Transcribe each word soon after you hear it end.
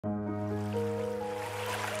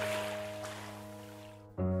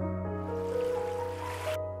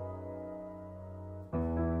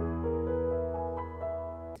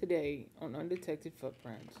Undetected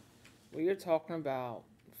Footprints. We are talking about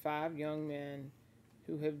 5 young men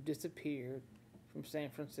who have disappeared from San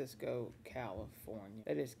Francisco, California.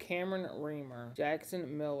 That is Cameron Remmer,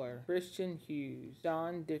 Jackson Miller, Crishtian Hughes,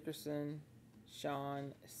 Shawn Dickerson,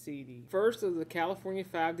 Shawn City. First of the California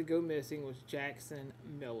 5 to go missing was Jackson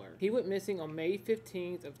Miller. He went missing on May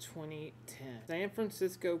 15th of 2010, San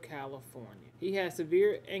Francisco, California. He had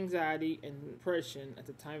severe anxiety and depression at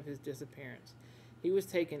the time of his disappearance. He was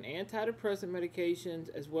taking antidepressant medications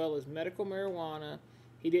as well as medical marijuana.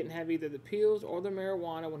 He didn't have either the pills or the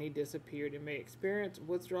marijuana when he disappeared and may experience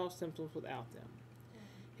withdrawal symptoms without them.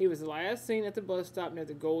 He was last seen at the bus stop near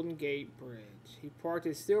the Golden Gate Bridge. He parked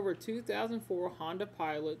his silver 2004 Honda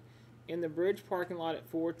Pilot in the bridge parking lot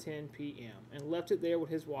at 4:10 p.m. and left it there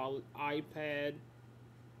with his wallet, iPad,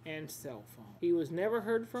 and cell phone. He was never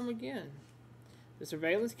heard from again. The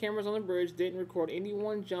surveillance cameras on the bridge didn't record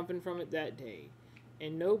anyone jumping from it that day,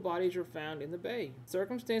 and no bodies were found in the bay.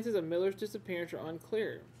 Circumstances of Miller's disappearance are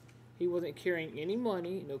unclear. He wasn't carrying any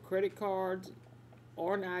money, no credit cards,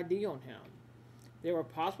 or an ID on him. There were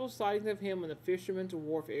possible sightings of him in the Fisherman's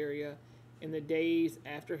Wharf area in the days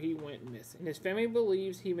after he went missing. And his family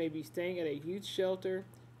believes he may be staying at a youth shelter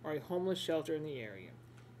or a homeless shelter in the area.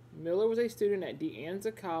 Miller was a student at De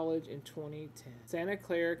Anza College in 2010, Santa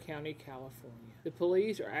Clara County, California. The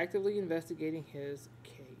police are actively investigating his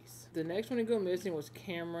case. The next one to go missing was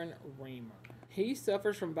Cameron Remmer. He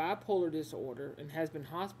suffers from bipolar disorder and has been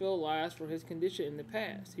hospitalized for his condition in the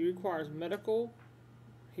past. He requires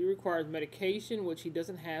medication, which he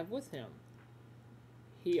doesn't have with him.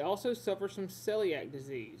 He also suffers from celiac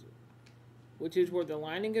disease, which is where the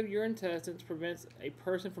lining of your intestines prevents a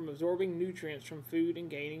person from absorbing nutrients from food and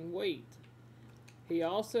gaining weight. He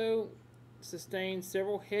also sustained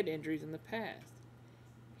several head injuries in the past.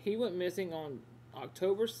 He went missing on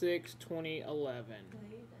October 6, 2011,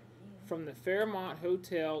 from the Fairmont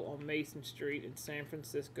Hotel on Mason Street in San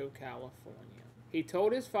Francisco, California. He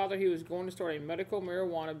told his father he was going to start a medical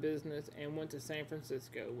marijuana business and went to San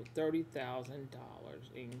Francisco with $30,000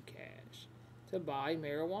 in cash to buy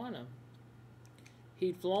marijuana.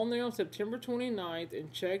 He'd flown there on September 29th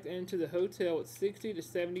and checked into the hotel with 60 to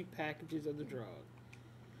 70 packages of the drug.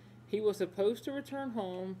 He was supposed to return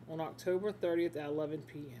home on October 30th at 11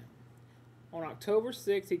 p.m. On October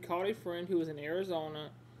 6th, he called a friend who was in Arizona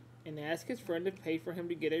and asked his friend to pay for him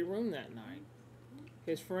to get a room that night.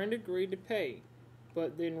 His friend agreed to pay,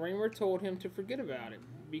 but then Remmer told him to forget about it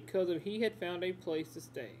because he had found a place to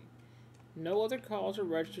stay. No other calls were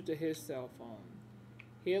registered to his cell phone.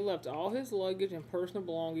 He had left all his luggage and personal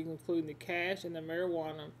belongings, including the cash and the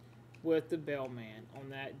marijuana, with the bellman on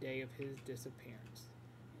that day of his disappearance,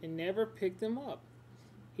 and never picked them up.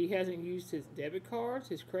 He hasn't used his debit cards,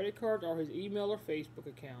 his credit cards, or his email or Facebook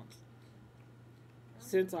accounts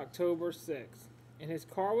since October 6th, and his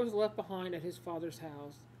car was left behind at his father's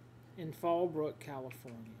house in Fallbrook,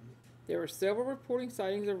 California. There were several reporting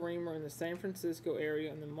sightings of Remmer in the San Francisco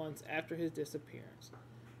area in the months after his disappearance,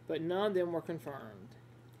 but none of them were confirmed.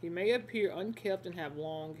 He may appear unkempt and have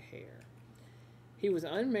long hair. He was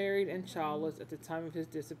unmarried and childless at the time of his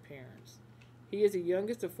disappearance. He is the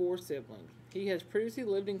youngest of 4 siblings. He has previously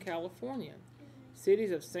lived in California,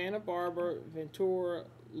 cities of Santa Barbara, Ventura,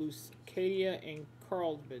 Lucadia, and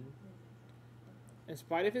Carlsbad. In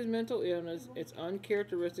spite of his mental illness, it's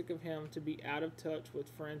uncharacteristic of him to be out of touch with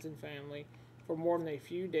friends and family for more than a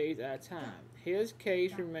few days at a time. His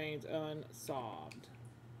case remains unsolved.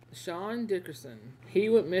 Shawn Dickerson. He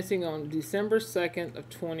went missing on December 2nd of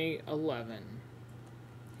 2011.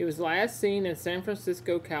 He was last seen in San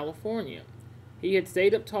Francisco, California. He had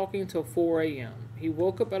stayed up talking until 4 a.m. He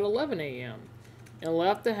woke up at 11 a.m. and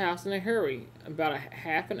left the house in a hurry about a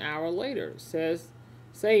half an hour later,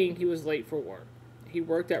 saying he was late for work. He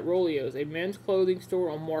worked at Rolio's, a men's clothing store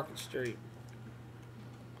on Market Street.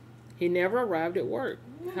 He never arrived at work,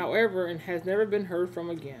 however, and has never been heard from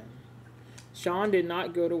again. Shawn did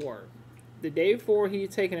not go to work. The day before, he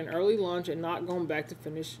had taken an early lunch and not gone back to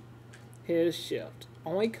finish his shift,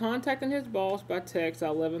 only contacting his boss by text at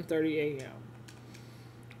 11:30 a.m.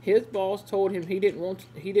 His boss told him he didn't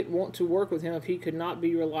want to work with him if he could not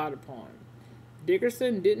be relied upon.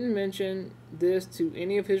 Dickerson didn't mention this to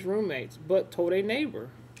any of his roommates, but told a neighbor.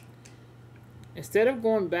 Instead of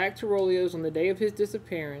going back to Rolio's on the day of his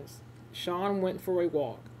disappearance, Shawn went for a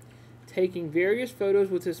walk, taking various photos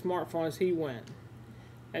with his smartphone as he went.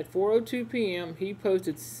 At 4:02 p.m., he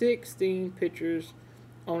posted 16 pictures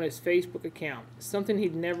on his Facebook account, something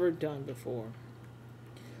he'd never done before.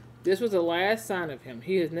 This was the last sign of him.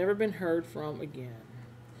 He has never been heard from again.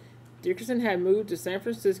 Dickerson had moved to San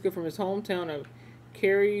Francisco from his hometown of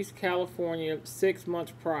Careys, California, 6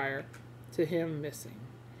 months prior, to him missing.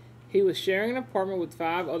 He was sharing an apartment with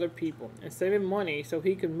 5 other people and saving money so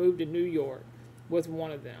he could move to New York with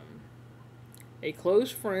one of them, a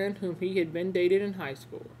close friend whom he had been dating in high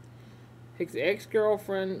school. His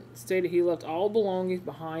ex-girlfriend stated he left all belongings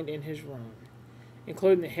behind in his room,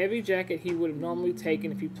 including the heavy jacket he would have normally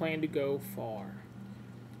taken if he planned to go far.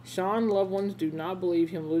 Shawn's loved ones do not believe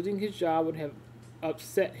him losing his job would have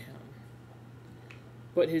upset him,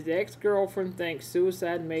 but his ex-girlfriend thinks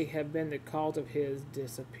suicide may have been the cause of his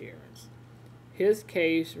disappearance. His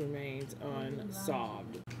case remains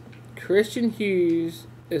unsolved. Crishtian Hughes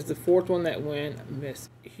is the 4th one that went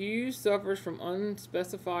missing. Hughes suffers from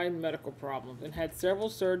unspecified medical problems and had several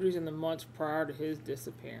surgeries in the months prior to his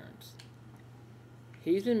disappearance.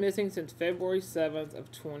 He's been missing since February 7th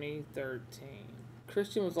of 2013.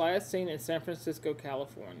 Crishtian was last seen in San Francisco,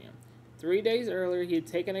 California. 3 days earlier, he had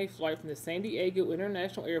taken a flight from the San Diego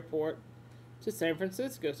International Airport to San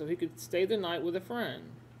Francisco so he could stay the night with a friend.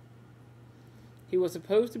 He was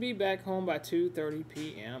supposed to be back home by 2:30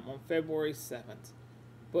 p.m. on February 7th,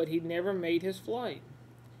 but he never made his flight.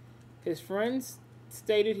 His friends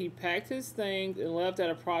stated he packed his things and left at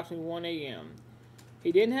approximately 1 a.m.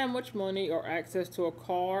 He didn't have much money or access to a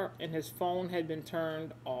car, and his phone had been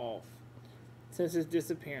turned off since his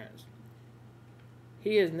disappearance.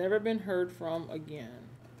 He has never been heard from again.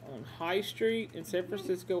 On High Street in San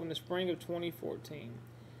Francisco in the spring of 2014.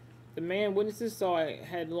 The man witnesses saw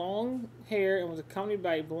had long hair and was accompanied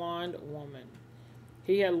by a blonde woman.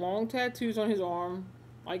 He had long tattoos on his arm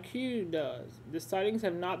like Hughes does. The sightings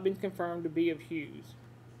have not been confirmed to be of Hughes.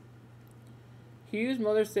 Hughes'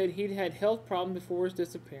 mother said he'd had health problems before his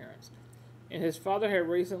disappearance, and his father had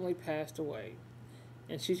recently passed away,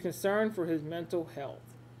 and she's concerned for his mental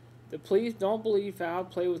health. The police don't believe foul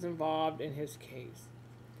play was involved in his case,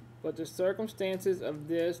 but the circumstances of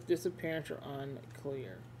this disappearance are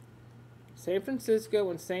unclear. San Francisco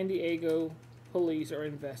and San Diego police are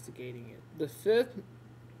investigating it. The fifth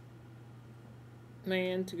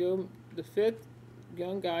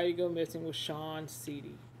young guy to go missing was Shawn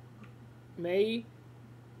Dickerson. May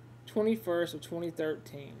 21st of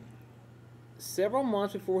 2013. Several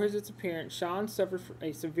months before his disappearance, Shawn suffered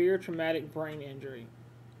a severe traumatic brain injury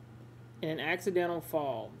in an accidental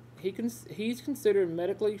fall. He's considered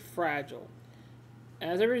medically fragile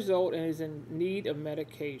as a result and is in need of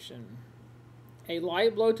medication. A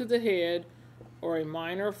light blow to the head or a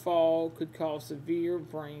minor fall could cause severe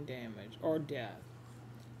brain damage or death,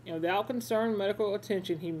 and without concerned medical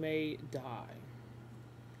attention, he may die.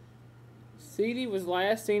 CD was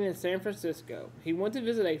last seen in San Francisco. He went to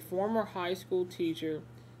visit a former high school teacher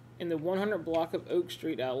in the 100 block of Oak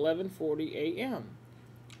Street at 11:40 a.m.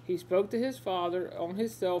 He spoke to his father on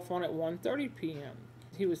his cell phone at 1:30 p.m.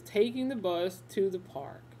 He was taking the bus to the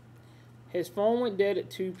park. His phone went dead at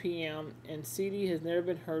 2 p.m. and CD has never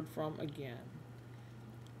been heard from again.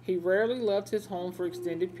 He rarely left his home for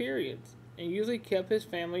extended periods and usually kept his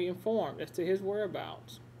family informed as to his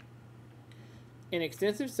whereabouts. An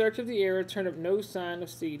extensive search of the area turned up no sign of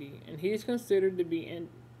CD, and he is considered to be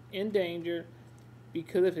in danger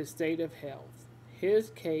because of his state of health. His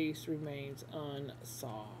case remains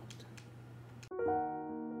unsolved.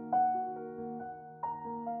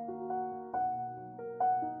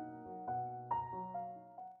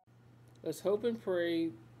 Let's hope and pray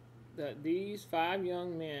that these 5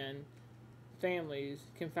 young men, families,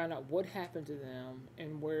 can find out what happened to them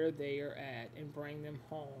and where they are at and bring them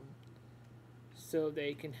home so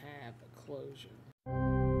they can have closure.